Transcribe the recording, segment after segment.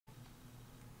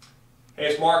Hey,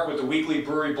 it's Mark with the weekly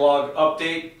brewery blog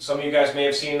update. Some of you guys may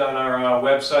have seen on our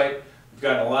website, we've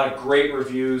gotten a lot of great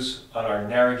reviews on our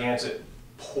Narragansett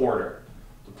Porter.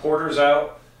 The Porter's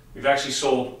out. We've actually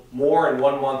sold more in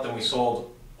 1 month than we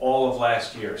sold all of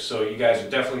last year. So you guys are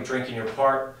definitely drinking your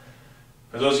part.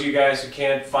 For those of you guys who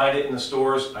can't find it in the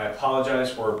stores, I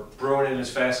apologize. We're brewing it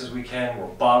as fast as we can. We're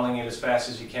bottling it as fast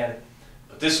as you can.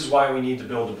 But this is why we need to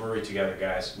build a brewery together,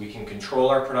 guys. We can control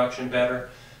our production better.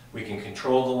 We can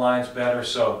control the lines better.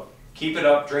 So keep it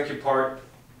up, drink your part.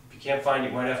 If you can't find it,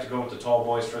 you might have to go with the tall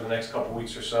boys for the next couple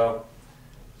weeks or so.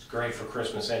 It's great for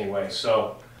Christmas anyway.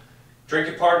 So drink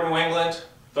your part, New England.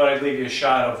 Thought I'd leave you a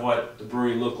shot of what the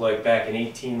brewery looked like back in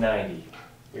 1890.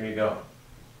 Here you go.